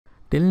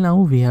Till now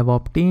we have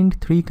obtained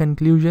 3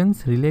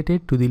 conclusions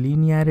related to the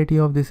linearity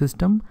of the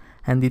system,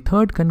 and the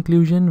third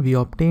conclusion we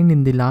obtained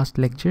in the last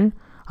lecture.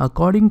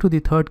 According to the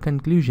third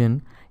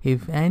conclusion,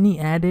 if any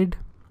added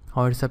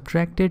or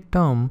subtracted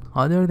term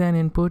other than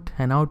input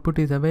and output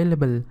is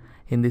available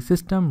in the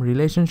system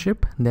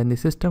relationship, then the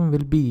system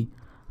will be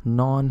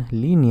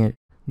non-linear.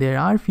 There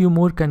are few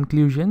more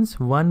conclusions.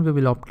 One we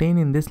will obtain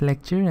in this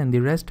lecture and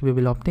the rest we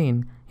will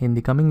obtain in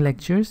the coming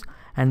lectures,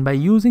 and by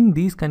using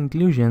these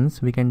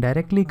conclusions we can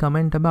directly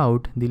comment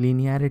about the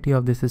linearity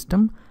of the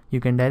system. You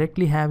can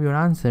directly have your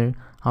answer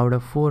out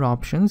of 4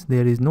 options.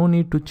 There is no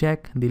need to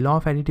check the law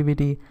of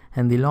additivity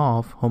and the law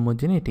of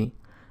homogeneity.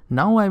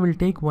 Now I will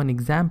take one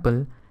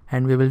example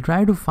and we will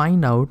try to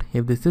find out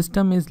if the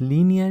system is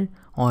linear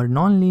or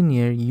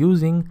non-linear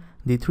using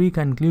the 3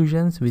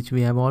 conclusions which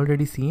we have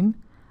already seen.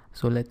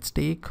 So let's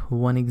take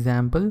one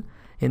example.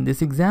 In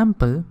this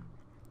example,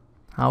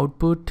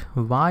 output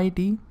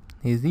yt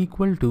is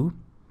equal to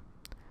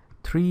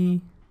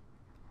 3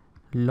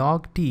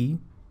 log t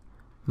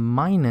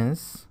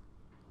minus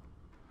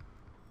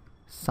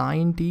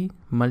sin t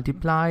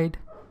multiplied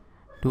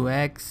to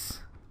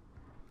x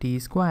t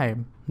square.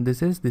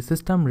 This is the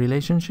system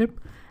relationship,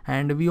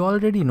 and we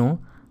already know,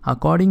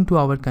 according to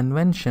our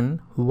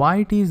convention,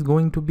 yt is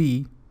going to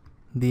be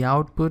the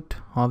output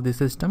of the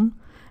system.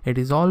 It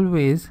is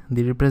always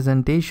the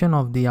representation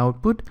of the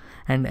output,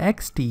 and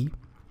xt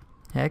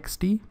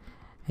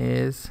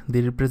is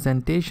the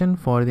representation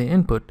for the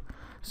input.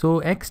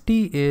 So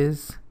xt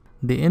is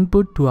the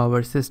input to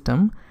our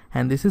system,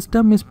 and the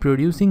system is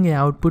producing a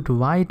output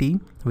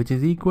yt which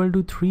is equal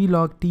to 3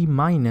 log t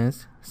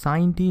minus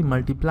sin t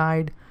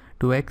multiplied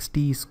to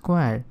xt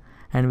square,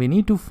 and we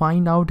need to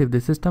find out if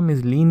the system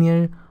is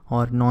linear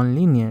or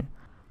non-linear.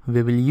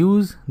 We will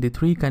use the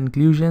 3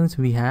 conclusions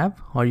we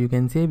have, or you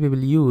can say we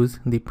will use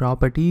the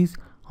properties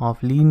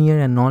of linear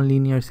and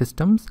non-linear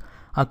systems.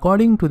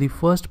 According to the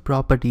first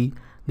property,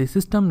 the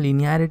system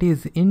linearity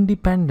is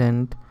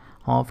independent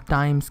of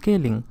time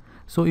scaling.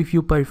 So if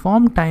you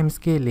perform time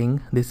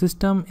scaling, the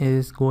system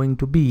is going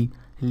to be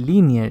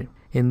linear.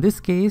 In this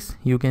case,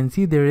 you can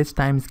see there is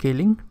time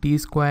scaling, t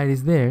square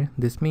is there.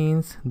 This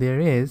means there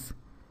is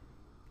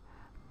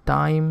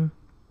time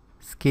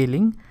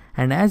scaling,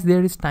 and as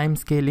there is time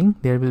scaling,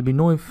 there will be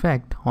no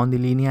effect on the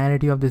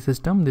linearity of the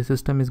system. The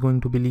system is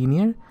going to be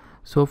linear.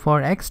 So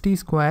for xt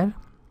square,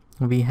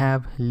 we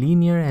have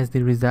linear as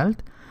the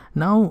result.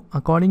 Now,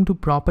 according to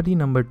property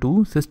number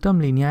 2, system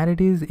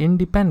linearity is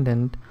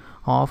independent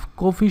of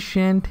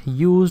coefficient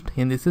used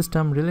in the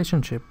system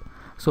relationship.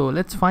 So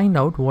let's find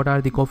out what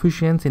are the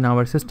coefficients in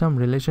our system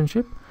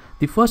relationship.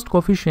 The first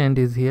coefficient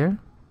is here,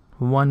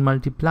 1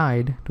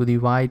 multiplied to the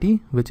yt,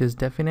 which is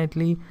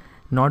definitely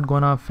not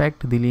gonna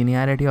affect the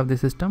linearity of the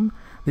system.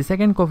 The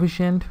second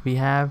coefficient we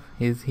have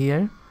is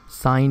here,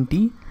 sin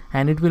t,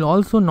 and it will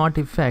also not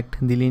affect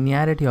the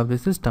linearity of the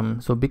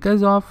system. So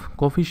because of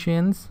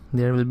coefficients,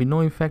 there will be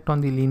no effect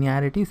on the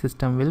linearity.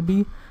 System will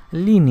be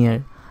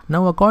linear.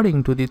 Now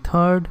according to the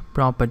third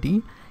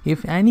property,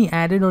 if any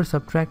added or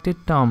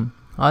subtracted term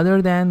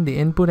other than the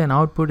input and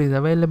output is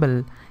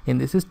available in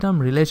the system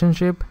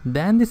relationship,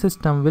 then the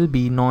system will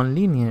be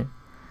non-linear.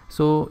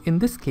 So in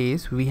this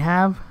case, we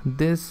have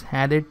this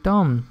added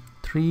term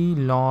 3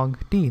 log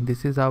t.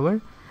 This is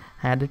our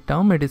added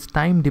term. It is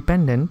time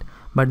dependent,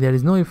 but there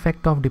is no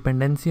effect of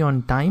dependency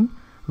on time.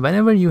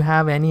 Whenever you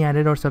have any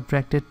added or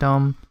subtracted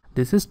term,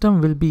 the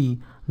system will be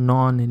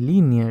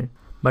non-linear.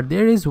 But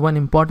there is one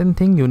important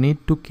thing you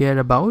need to care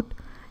about.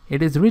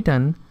 It is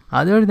written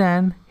other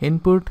than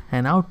input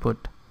and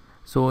output.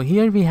 So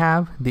here we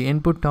have the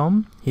input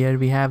term, here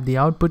we have the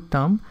output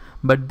term,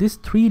 but this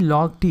 3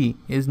 log t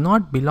is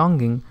not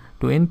belonging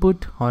to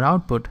input or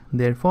output.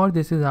 Therefore,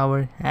 this is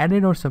our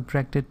added or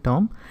subtracted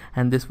term,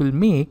 and this will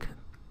make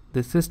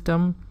the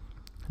system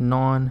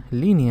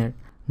non-linear.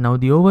 Now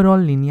the overall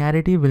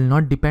linearity will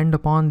not depend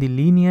upon the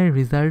linear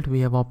result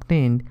we have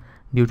obtained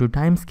due to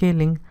time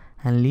scaling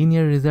and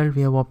linear result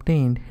we have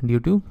obtained due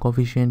to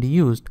coefficient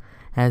used,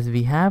 as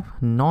we have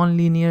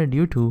non-linear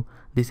due to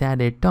this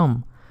added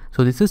term.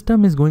 So the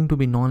system is going to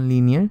be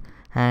non-linear,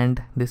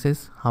 and this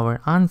is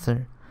our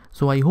answer.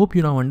 So I hope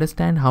you now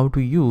understand how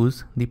to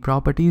use the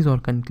properties or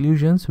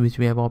conclusions which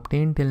we have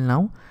obtained till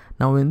now.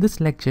 Now in this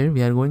lecture,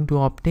 we are going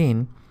to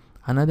obtain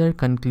another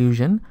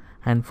conclusion,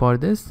 and for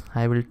this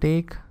I will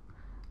take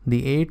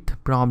the 8th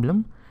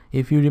problem.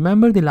 If you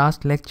remember the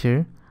last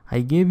lecture, I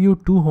gave you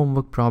 2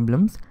 homework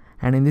problems,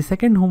 and in the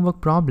second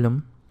homework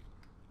problem,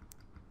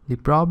 the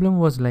problem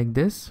was like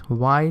this: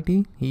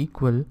 yt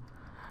equal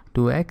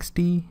to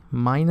xt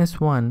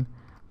minus 1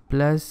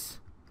 plus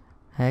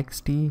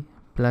xt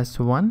plus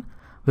 1.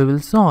 We will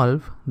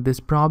solve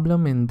this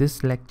problem in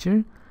this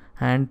lecture,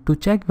 and to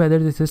check whether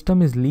the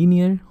system is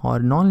linear or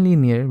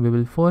non-linear, we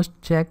will first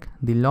check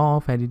the law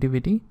of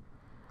additivity.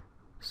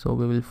 So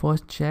we will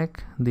first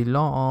check the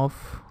law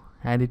of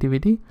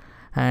additivity,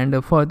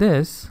 and for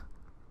this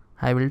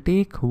I will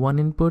take one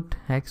input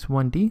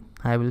x1t,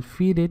 I will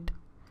feed it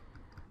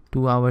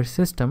to our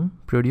system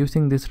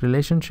producing this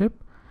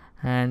relationship,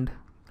 and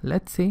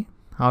let's say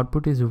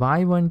output is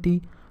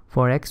y1t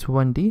for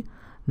x1t.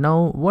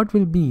 Now what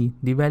will be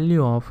the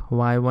value of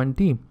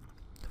y1t?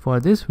 For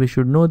this we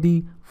should know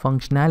the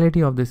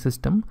functionality of the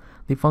system.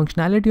 The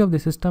functionality of the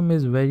system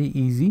is very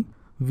easy.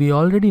 We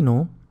already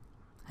know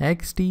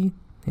xt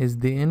is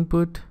the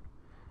input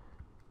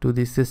to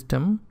the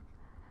system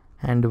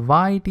and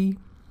yt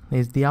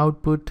is the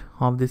output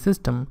of the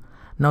system.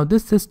 Now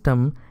this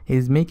system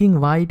is making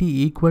yt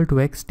equal to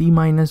xt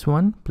minus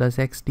 1 plus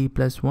xt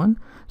plus 1.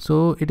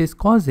 So it is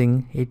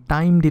causing a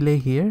time delay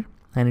here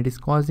and it is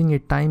causing a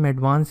time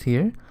advance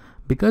here.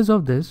 Because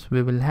of this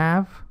we will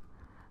have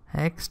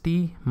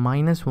xt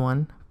minus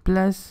 1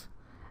 plus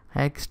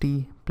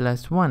xt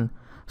plus 1.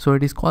 So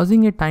it is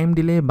causing a time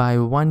delay by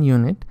 1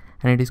 unit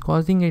and it is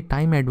causing a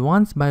time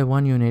advance by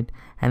 1 unit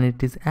and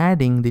it is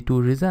adding the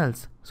two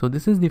results. So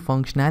this is the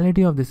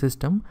functionality of the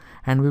system,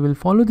 and we will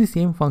follow the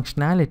same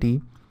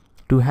functionality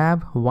to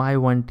have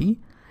y1t.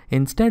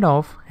 Instead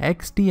of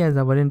xt as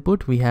our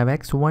input, we have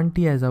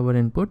x1t as our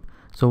input.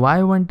 So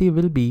y1t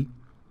will be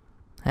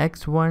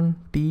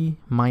x1t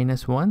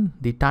minus 1,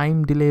 the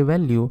time delay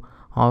value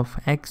of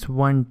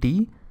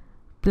x1t,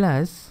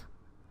 plus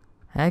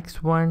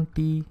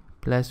x1t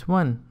plus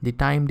 1, the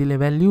time delay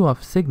value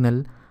of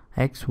signal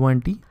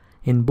x1t.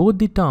 In both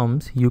the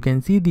terms, you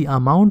can see the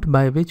amount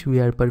by which we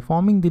are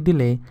performing the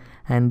delay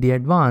and the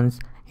advance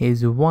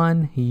is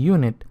 1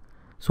 unit.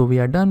 So we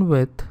are done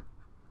with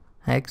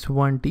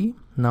x1t.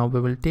 Now we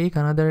will take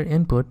another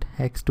input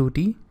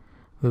x2t.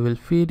 We will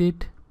feed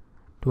it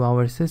to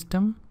our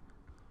system.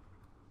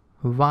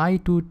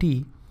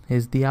 y2t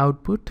is the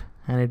output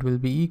and it will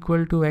be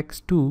equal to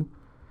x2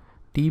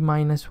 t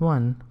minus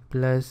 1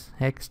 plus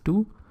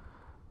x2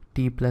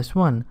 t plus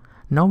 1.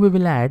 Now we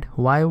will add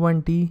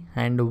y1t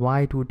and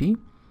y2t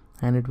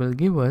and it will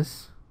give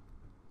us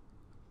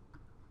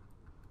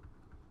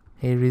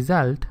a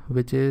result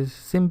which is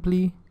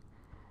simply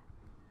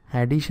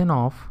addition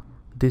of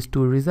these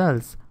two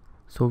results.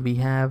 So we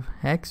have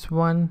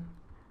x1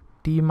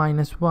 t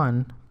minus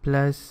 1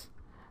 plus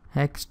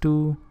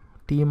x2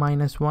 t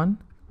minus 1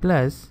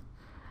 plus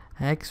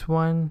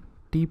x1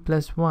 t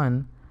plus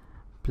 1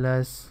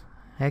 plus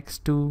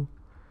x2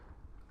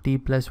 t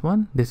plus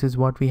 1. This is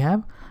what we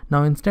have.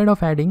 Now instead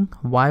of adding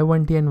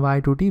y1t and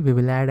y2t, we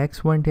will add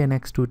x1t and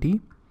x2t.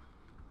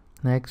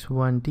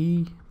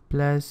 x1t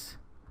plus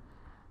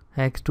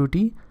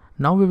x2t.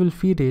 Now we will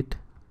feed it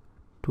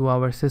to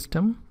our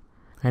system,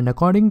 and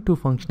according to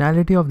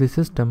functionality of the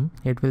system,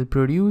 it will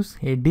produce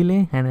a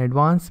delay and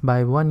advance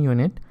by 1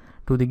 unit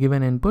to the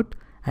given input,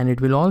 and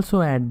it will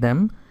also add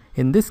them.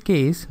 In this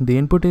case, the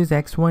input is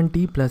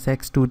x1t plus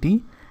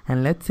x2t,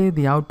 and let's say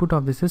the output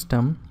of the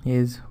system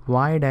is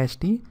y dash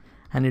t,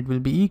 and it will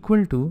be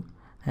equal to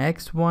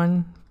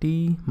x1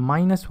 t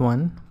minus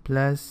 1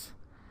 plus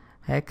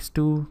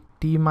x2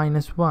 t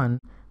minus 1,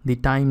 the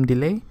time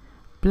delay,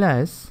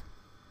 plus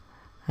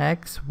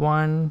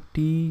x1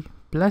 t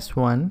plus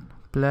 1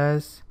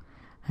 plus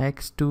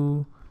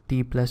x2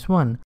 t plus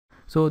 1.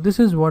 So this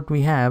is what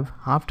we have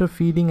after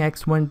feeding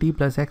x1t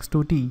plus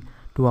x2t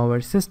to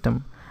our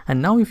system.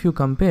 And now if you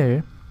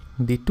compare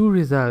the two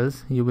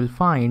results, you will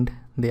find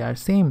they are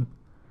same.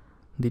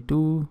 The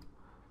two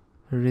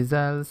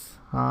results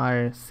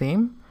are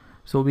same.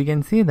 So we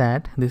can say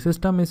that the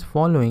system is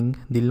following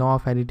the law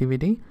of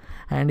additivity.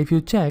 And if you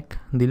check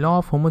the law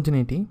of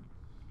homogeneity,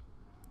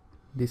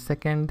 the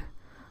second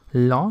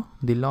law,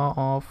 the law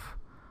of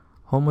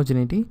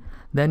homogeneity,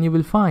 then you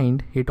will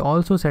find it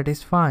also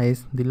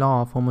satisfies the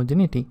law of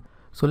homogeneity.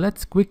 So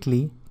let's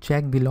quickly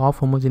check the law of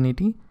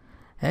homogeneity.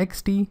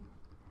 xt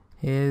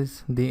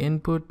is the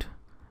input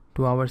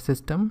to our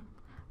system,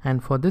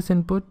 and for this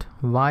input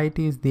yt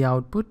is the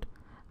output.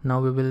 Now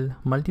we will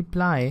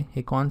multiply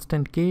a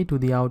constant k to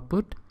the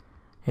output.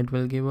 It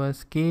will give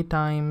us k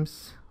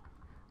times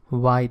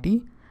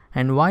yt,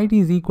 and yt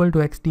is equal to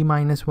xt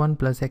minus 1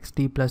 plus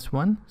xt plus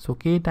 1. So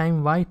k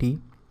time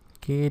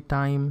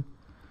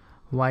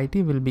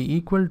yt will be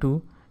equal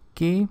to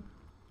k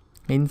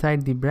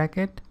inside the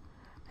bracket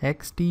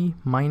xt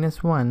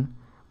minus 1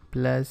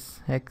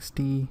 plus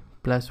xt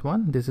plus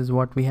 1. This is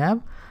what we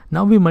have.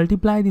 Now we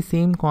multiply the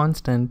same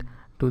constant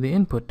to the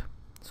input.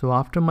 So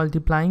after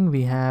multiplying,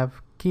 we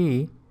have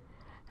k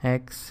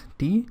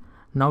xt.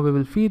 Now we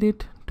will feed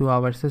it to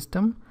our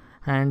system,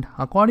 and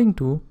according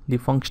to the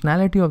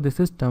functionality of the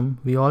system,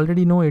 we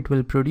already know it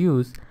will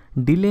produce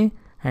delay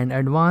and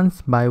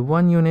advance by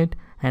 1 unit,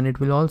 and it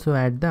will also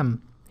add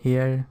them.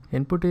 Here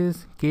input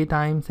is k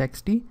times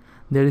xt.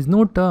 There is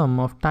no term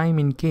of time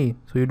in k,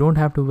 so you don't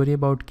have to worry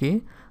about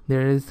k.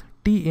 There is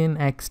t in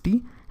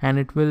xt, and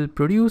it will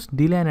produce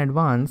delay and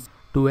advance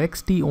to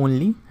xt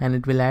only, and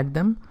it will add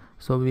them.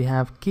 So we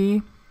have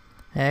k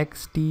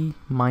xt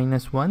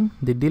minus 1,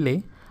 the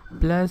delay,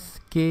 plus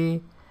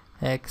k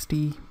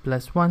xt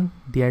plus 1,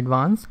 the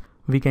advance.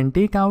 We can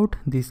take out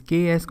this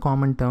k as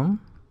common term,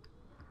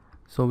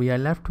 so we are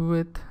left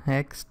with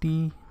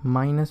xt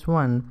minus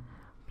 1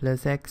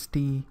 plus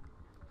xt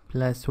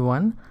plus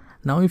 1.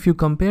 Now if you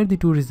compare the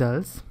two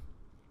results,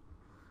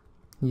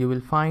 you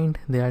will find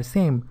they are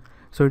same.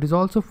 So it is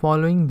also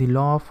following the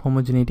law of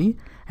homogeneity,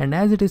 and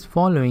as it is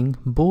following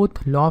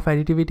both law of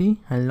additivity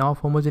and law of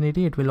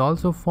homogeneity, it will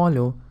also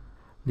follow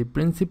the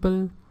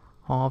principle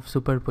of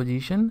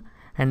superposition.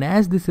 And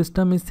as the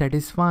system is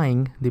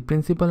satisfying the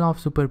principle of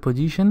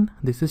superposition,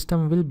 the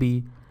system will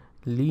be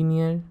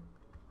linear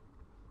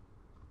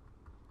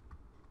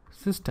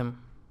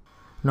system.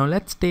 Now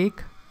let's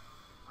take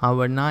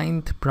our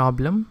ninth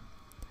problem.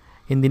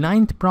 In the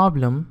ninth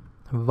problem,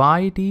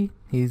 yt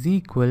is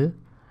equal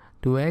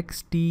to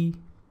xt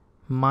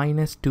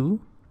minus 2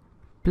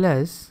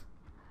 plus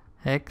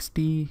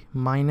xt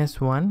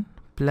minus 1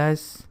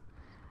 plus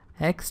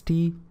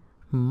xt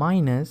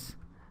minus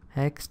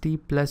xt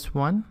plus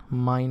 1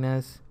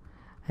 minus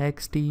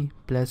xt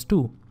plus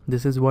 2.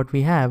 This is what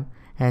we have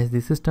as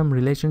the system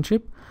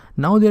relationship.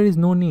 Now there is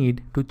no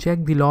need to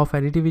check the law of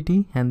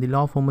additivity and the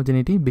law of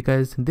homogeneity,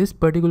 because this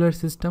particular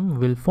system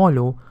will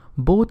follow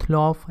both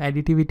law of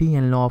additivity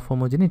and law of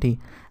homogeneity,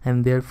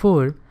 and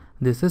therefore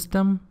the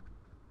system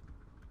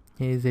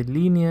is a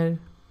linear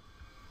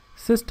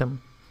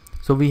system.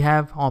 So we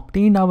have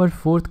obtained our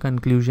fourth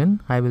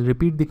conclusion. I will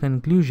repeat the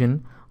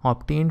conclusion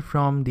obtained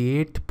from the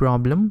eighth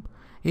problem.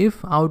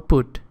 If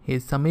output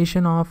is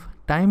summation of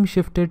time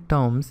shifted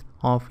terms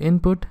of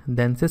input,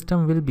 then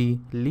system will be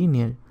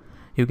linear.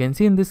 You can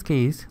see in this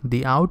case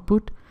the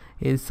output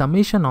is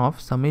summation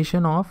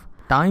of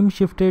time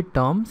shifted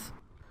terms,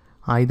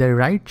 either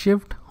right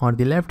shift or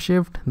the left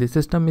shift. The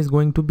system is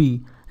going to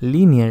be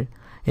linear.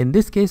 In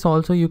this case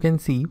also you can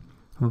see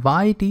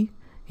yt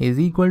is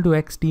equal to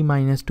xt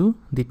minus 2,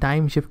 the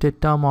time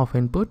shifted term of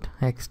input,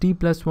 xt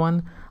plus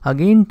 1,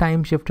 again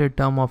time shifted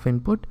term of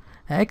input,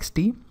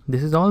 xt,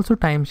 this is also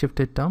time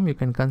shifted term, you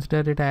can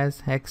consider it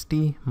as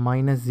xt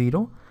minus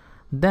 0,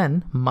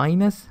 then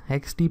minus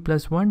xt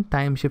plus 1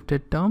 time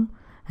shifted term,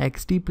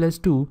 xt plus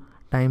 2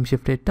 time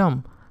shifted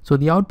term. So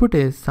the output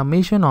is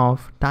summation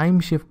of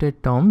time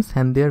shifted terms,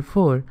 and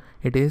therefore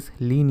it is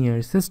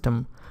linear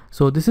system.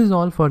 So this is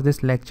all for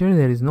this lecture.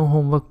 There is no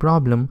homework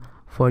problem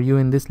for you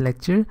in this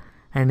lecture,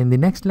 and in the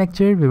next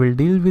lecture we will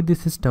deal with the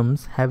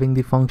systems having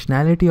the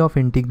functionality of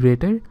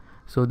integrator.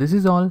 So this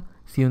is all.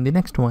 See you in the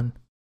next one.